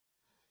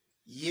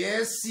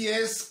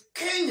Yes,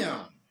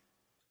 Kenya.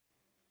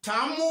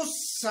 Tamu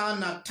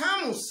sana,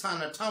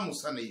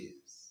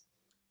 yes.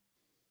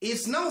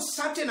 It's now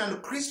certain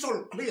and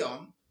crystal clear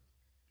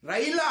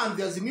Raila and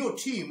the Azimio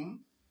team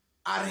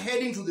are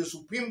heading to the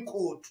Supreme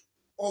Court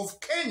of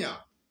Kenya.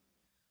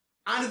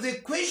 And the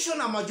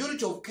question a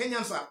majority of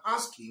Kenyans are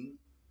asking,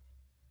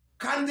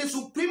 can the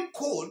Supreme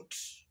Court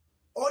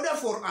order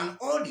for an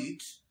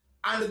audit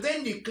and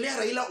then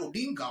declare Raila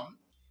Odinga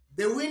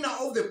the winner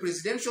of the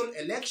presidential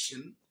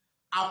election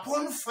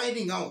upon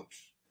finding out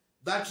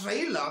that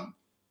Raila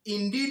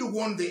indeed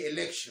won the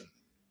election?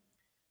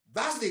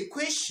 That's the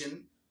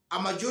question a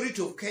majority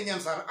of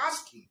Kenyans are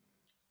asking.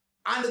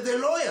 And the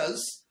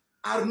lawyers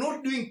are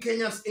not doing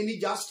Kenyans any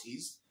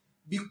justice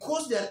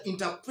because they are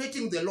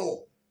interpreting the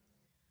law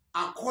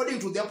according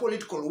to their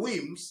political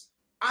whims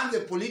and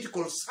the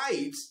political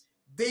sides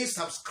they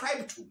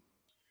subscribe to.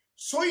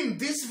 So in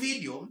this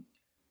video,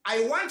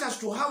 I want us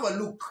to have a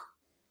look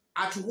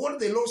at what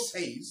the law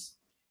says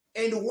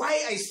and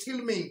why I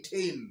still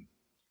maintain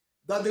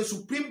that the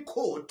Supreme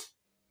Court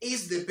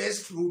is the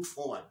best route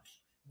forward,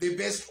 the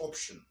best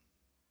option.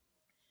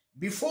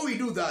 Before we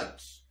do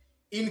that,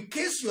 in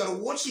case you are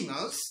watching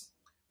us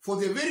for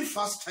the very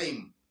first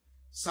time,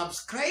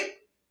 subscribe,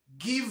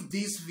 give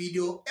this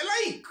video a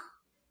like.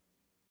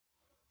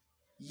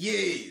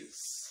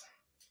 Yes.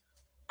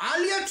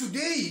 Earlier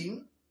today,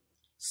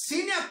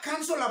 Senior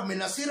Counsel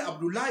Abmenasir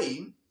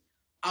Abdullahi,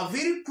 a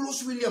very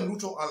close William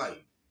Ruto ally,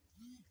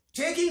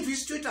 taking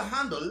his Twitter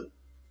handle,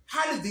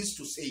 had this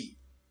to say: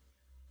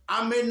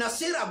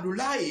 Abmenasir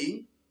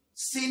Abdullahi,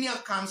 Senior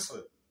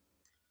Counsel,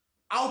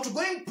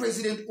 outgoing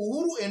President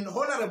Uhuru and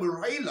Honorable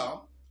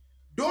Raila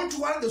don't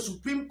want the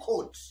Supreme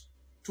Court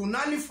to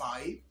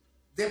nullify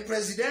the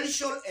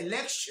presidential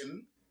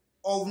election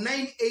of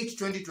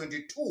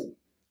 9/8/2022.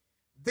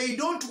 They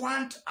don't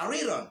want a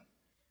rerun.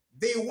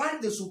 They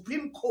want the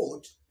Supreme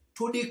Court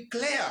to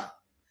declare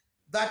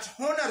that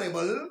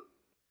Honorable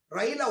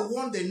Raila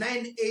won the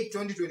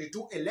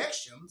 9/8/2022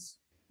 elections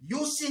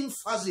using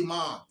fuzzy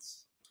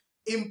maths.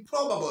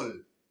 Improbable,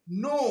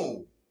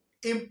 no.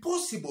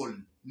 Impossible,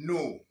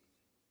 no.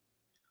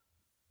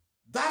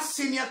 That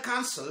Senior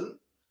Counsel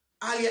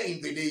earlier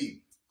in the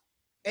day.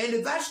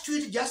 And that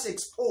tweet just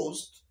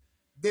exposed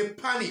the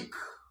panic,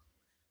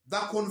 the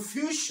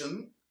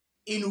confusion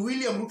in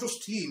William Ruto's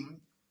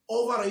team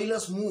over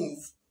Raila's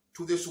move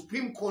to the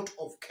Supreme Court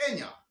of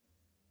Kenya.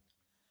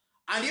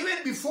 And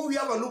even before we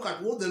have a look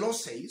at what the law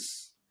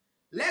says,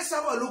 let's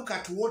have a look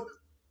at what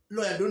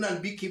lawyer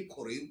Donald B.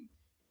 Kipkorir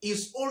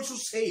is also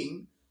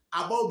saying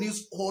about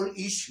this whole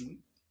issue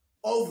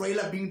of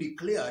Raila being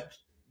declared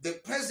the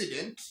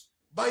president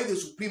by the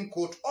Supreme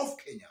Court of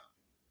Kenya.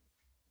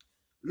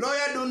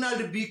 Lawyer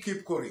Donald B.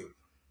 Kipkorir: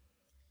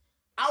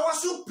 our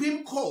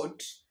Supreme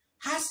Court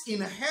has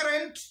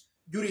inherent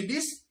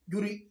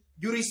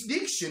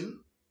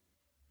jurisdiction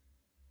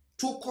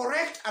to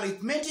correct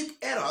arithmetic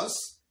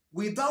errors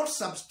without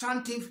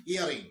substantive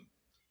hearing.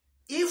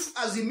 If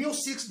Azimio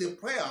seeks the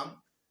prayer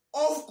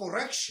of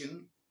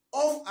correction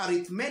of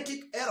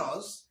arithmetic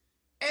errors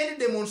and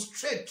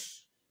demonstrate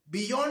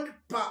beyond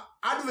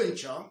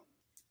adventure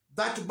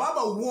that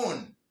Baba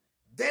won,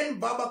 then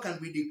Baba can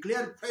be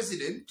declared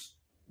president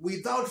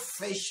without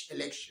fresh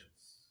elections.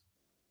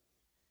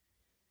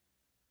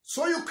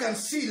 So you can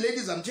see,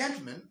 ladies and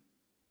gentlemen,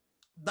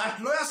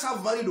 that lawyers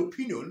have varied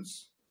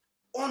opinions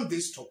on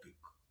this topic.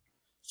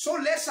 So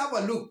let's have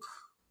a look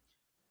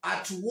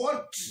at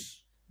what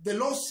the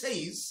law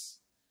says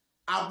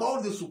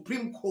about the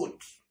Supreme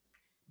Court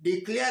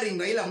declaring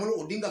Raila Amolo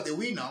Odinga the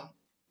winner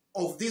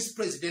of these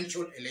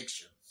presidential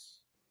elections.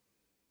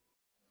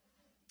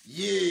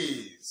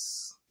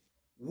 Yes.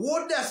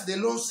 What does the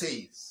law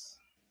say?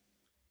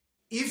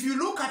 If you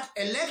look at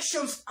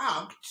Elections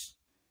Act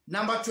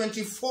number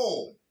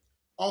 24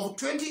 of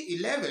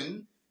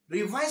 2011,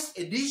 revised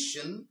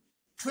edition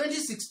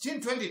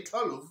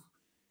 2016-2012,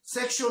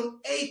 section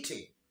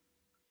 80,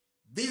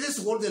 this is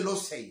what the law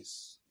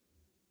says.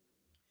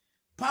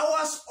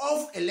 Powers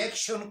of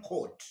Election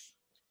Court.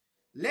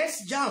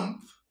 Let's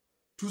jump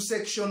to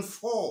section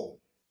 4.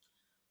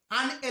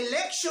 An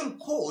election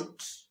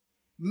court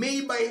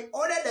may by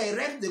order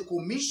direct the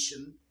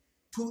commission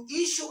to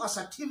issue a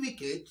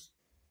certificate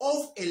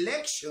of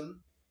election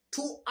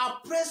to a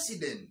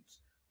president,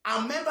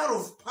 a member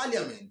of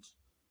parliament,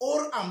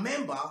 or a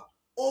member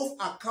of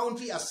a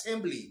county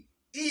assembly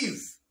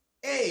if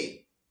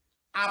A,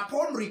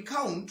 upon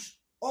recount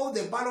of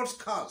the ballots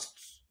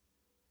cast.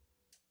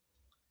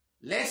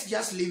 Let's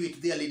just leave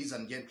it there, ladies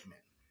and gentlemen.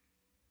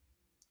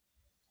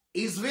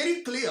 It's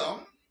very clear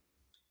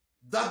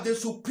that the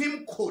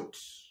Supreme Court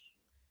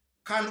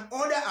can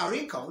order a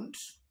recount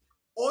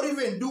or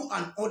even do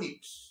an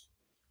audit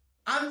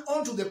and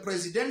onto the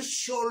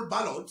presidential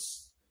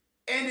ballots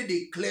and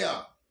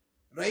declare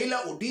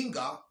Raila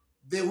Odinga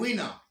the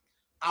winner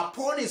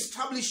upon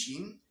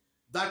establishing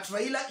that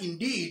Raila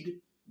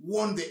indeed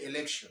won the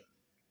election.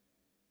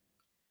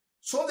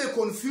 So the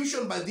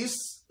confusion by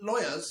these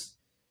lawyers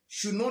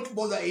should not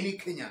bother any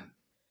Kenyan.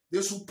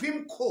 The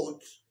Supreme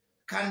Court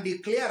can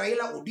declare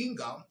Raila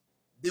Odinga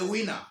the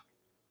winner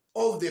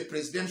of the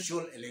presidential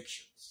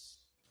elections.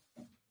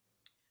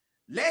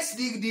 Let's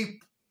dig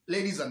deep,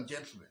 ladies and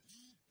gentlemen.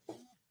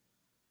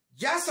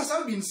 Just as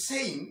I've been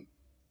saying,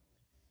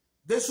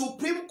 the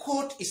Supreme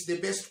Court is the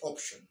best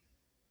option.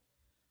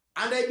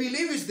 And I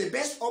believe it's the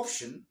best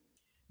option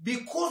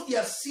because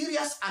there are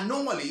serious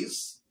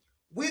anomalies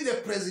with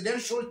the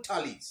presidential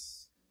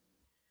tallies.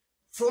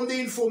 From the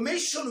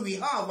information we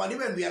have and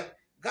even we are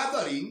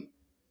gathering,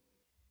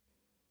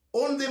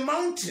 on the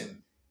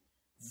mountain,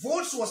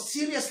 votes were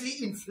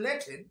seriously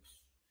inflated.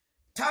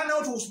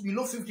 Turnout was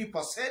below 50%.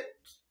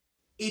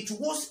 It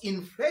was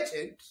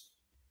inflated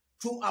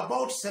to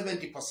about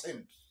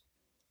 70%.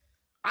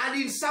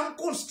 And in some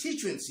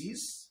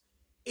constituencies,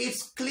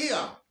 it's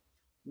clear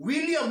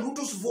William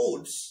Ruto's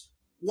votes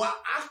were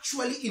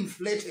actually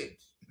inflated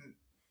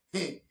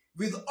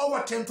with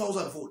over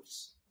 10,000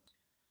 votes.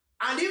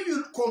 And if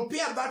you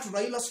compare that to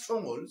Raila's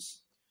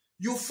strongholds,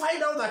 you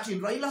find out that in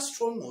Raila's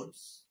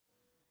strongholds,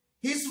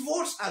 his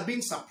votes are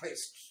being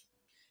suppressed.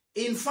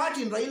 In fact,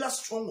 in Raila's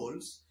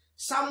strongholds,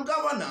 some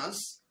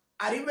governors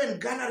are even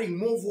garnering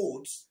more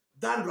votes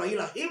than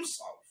Raila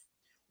himself.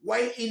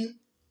 While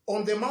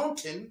on the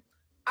mountain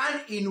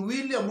and in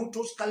William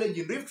Ruto's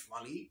Kalenjin Rift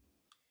Valley,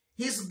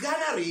 he's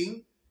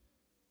garnering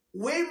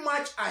way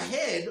much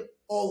ahead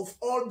of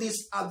all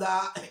these other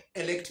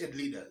elected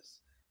leaders.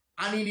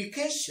 An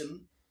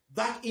indication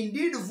that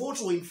indeed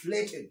votes were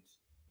inflated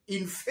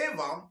in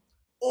favor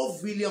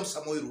of William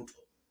Samoei Ruto.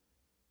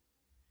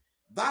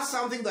 That's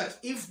something that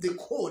if the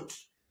court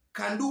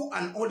can do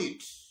an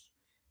audit,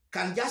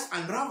 can just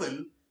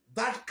unravel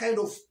that kind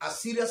of a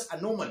serious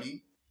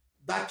anomaly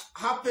that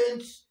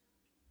happened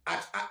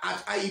at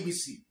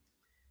IEBC.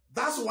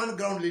 That's one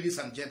ground, ladies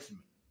and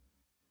gentlemen.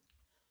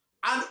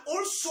 And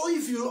also,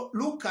 if you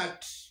look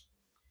at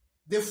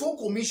the 4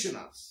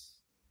 commissioners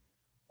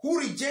who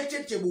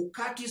rejected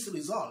Chebukati's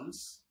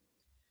results,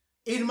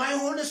 in my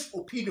honest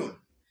opinion,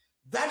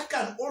 that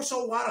can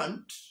also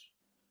warrant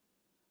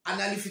a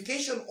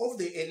nullification of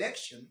the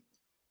election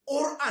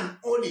or an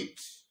audit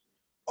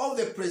of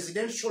the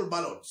presidential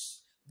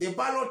ballots, the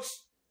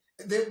ballots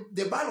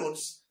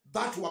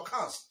that were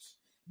cast,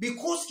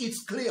 because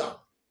it's clear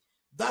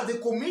that the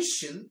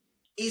commission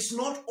is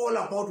not all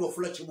about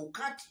Wafula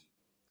Chebukati.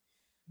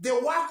 The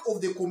work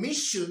of the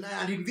commission,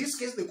 and in this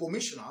case the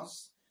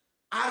commissioners,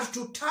 are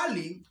to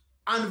tally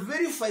and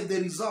verify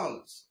the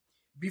results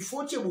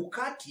before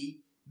Chebukati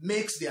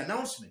makes the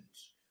announcement.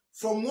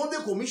 From what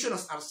the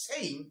commissioners are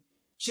saying,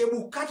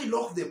 Chebukati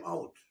locked them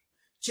out.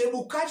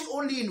 Chebukati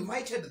only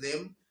invited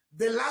them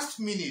the last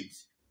minute,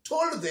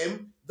 told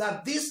them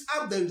that these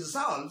are the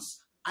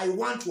results I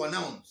want to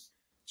announce.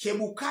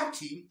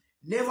 Chebukati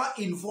never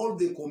involved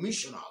the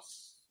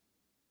commissioners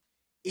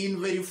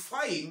in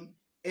verifying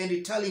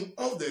and telling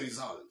of the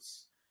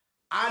results.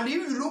 And if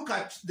you look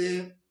at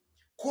the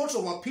Court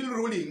of Appeal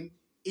ruling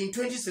in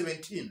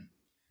 2017,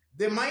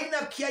 the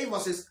minor Kiai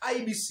versus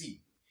IBC,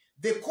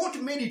 the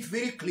court made it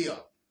very clear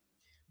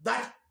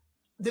that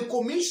the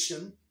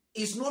commission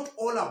is not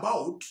all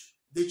about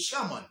the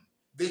chairman,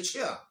 the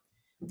chair.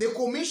 The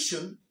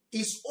commission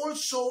is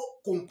also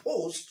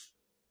composed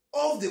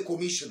of the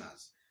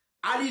commissioners.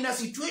 And in a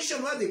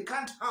situation where they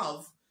can't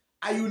have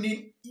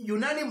a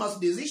unanimous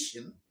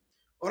decision,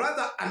 or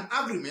rather an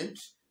agreement,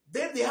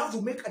 then they have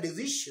to make a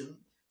decision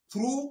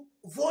through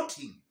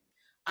voting.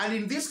 And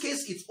in this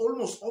case, it's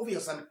almost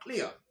obvious and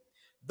clear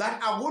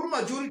that a good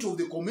majority of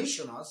the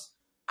commissioners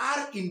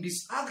are in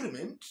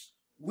disagreement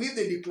with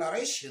the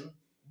declaration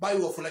by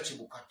Wafula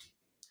Chebukati.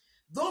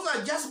 Those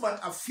are just but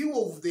a few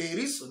of the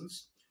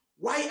reasons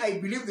why I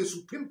believe the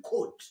Supreme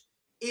Court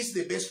is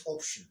the best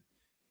option.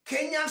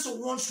 Kenyans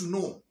want to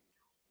know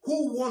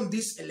who won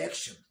this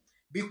election,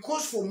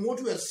 because from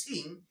what we are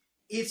seeing,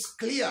 it's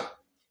clear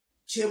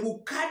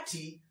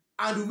Chebukati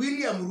and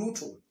William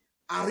Ruto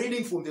are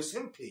reading from the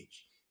same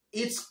page.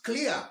 It's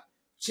clear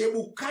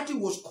Chebukati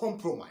was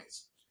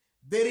compromised.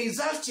 The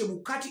results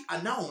Chebukati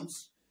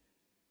announced,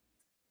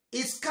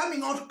 it's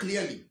coming out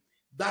clearly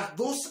that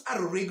those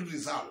are rigged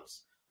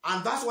results.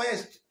 And that's why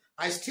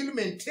I still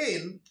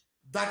maintain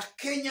that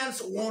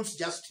Kenyans want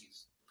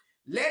justice.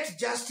 Let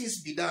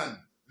justice be done.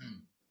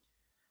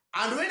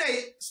 And when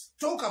I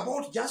talk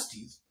about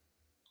justice,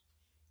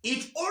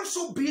 it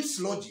also beats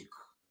logic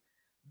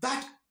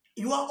that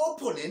your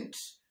opponent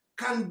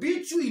can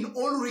beat you in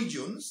all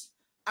regions,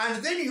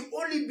 and then you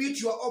only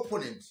beat your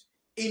opponent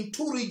in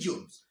 2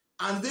 regions,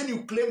 and then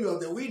you claim you are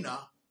the winner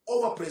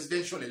of a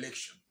presidential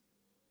election.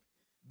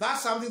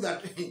 That's something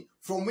that,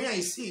 from where I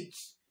see it,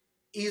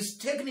 is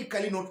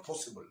technically not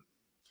possible.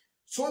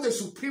 So the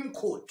Supreme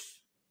Court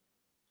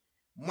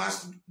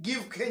must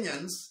give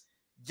Kenyans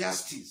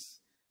justice.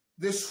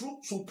 The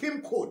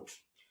Supreme Court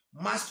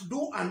must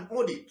do an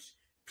audit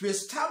to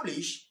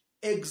establish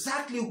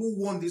exactly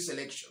who won this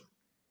election.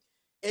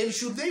 And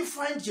should they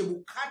find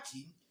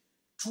Chebukati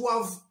to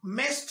have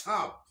messed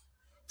up,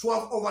 to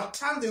have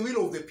overturned the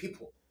will of the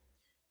people,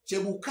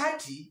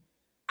 Chebukati,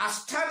 a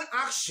stern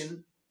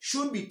action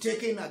should be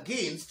taken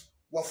against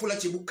Wafula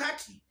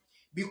Chebukati,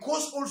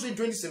 Because also in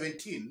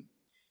 2017,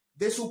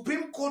 the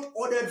Supreme Court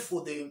ordered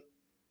for the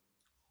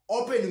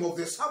opening of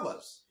the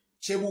servers.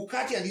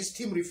 Chebukati and his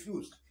team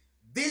refused.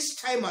 This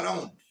time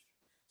around,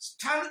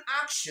 stern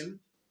action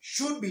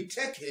should be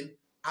taken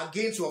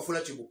against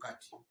Wafula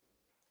Chebukati.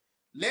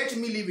 Let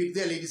me leave it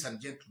there, ladies and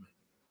gentlemen.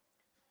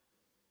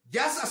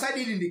 Just as I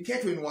did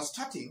indicate when we were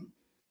starting,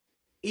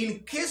 in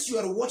case you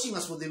are watching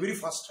us for the very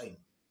first time,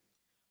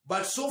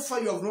 but so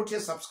far you have not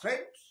yet subscribe,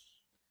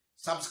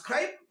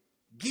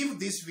 give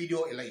this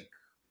video a like.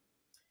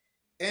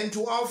 And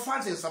to our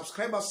fans and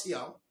subscribers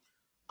here,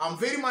 I'm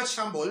very much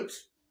humbled,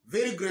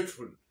 very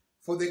grateful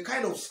for the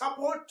kind of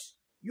support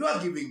you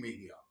are giving me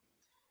here.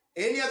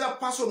 Any other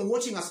person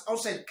watching us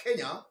outside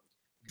Kenya,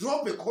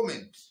 drop a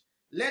comment.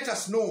 Let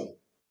us know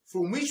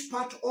from which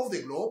part of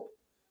the globe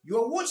you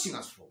are watching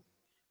us from.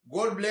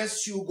 God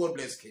bless you. God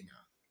bless Kenya.